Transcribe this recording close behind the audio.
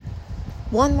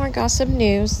One more gossip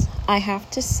news I have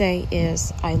to say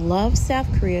is I love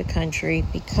South Korea country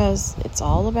because it's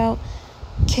all about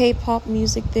K-pop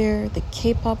music there, the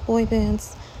K-pop boy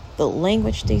bands, the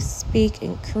language they speak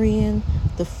in Korean,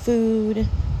 the food,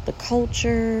 the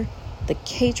culture, the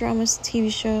K-dramas, TV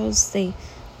shows. They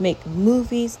make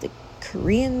movies, the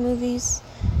Korean movies.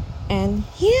 And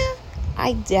yeah,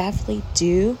 I definitely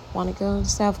do want to go to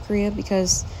South Korea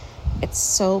because it's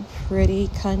so pretty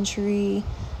country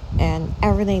and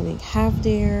everything they have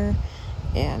there,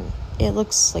 and it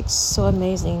looks like so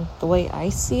amazing the way I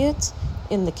see it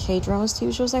in the K-dramas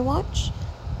TV shows I watch,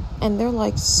 and they're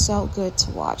like so good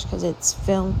to watch because it's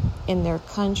filmed in their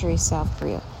country, South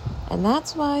Korea, and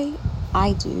that's why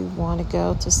I do want to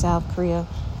go to South Korea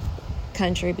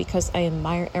country because I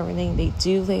admire everything they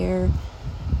do there,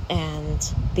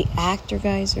 and the actor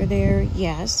guys are there,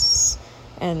 yes,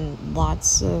 and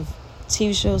lots of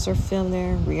TV shows are filmed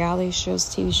there, reality shows,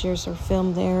 TV shows are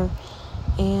filmed there,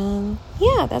 and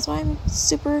yeah, that's why I'm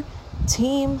super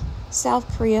team South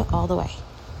Korea all the way.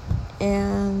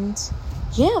 And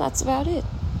yeah, that's about it.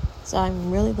 So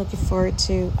I'm really looking forward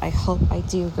to, I hope I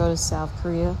do go to South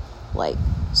Korea like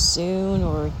soon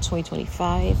or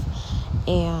 2025,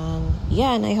 and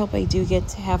yeah, and I hope I do get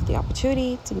to have the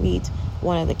opportunity to meet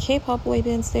one of the K-pop boy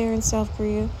bands there in South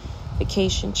Korea,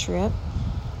 vacation trip.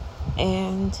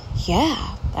 And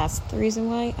yeah, that's the reason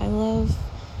why I love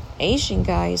Asian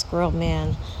guys, girl,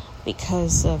 man,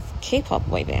 because of K-pop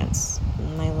boy bands.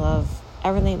 And I love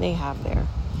everything they have there.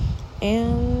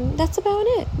 And that's about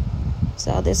it.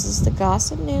 So this is the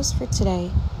gossip news for today.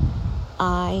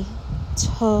 I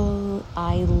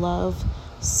love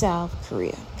South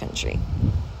Korea country.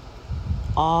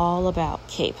 All about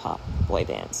K-pop boy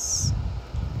bands.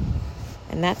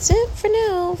 And that's it for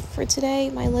now. For today,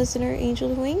 my listener, Angel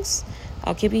Wings.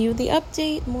 I'll give you the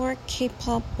update, more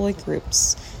K-pop boy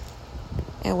groups,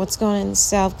 and what's going on in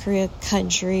South Korea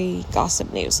country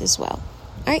gossip news as well.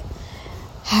 Alright,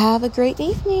 have a great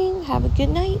evening. Have a good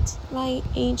night, my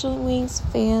Angel Wings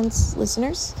fans,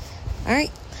 listeners.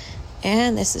 Alright,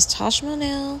 and this is Tosh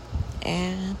Monell,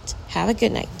 and have a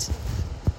good night.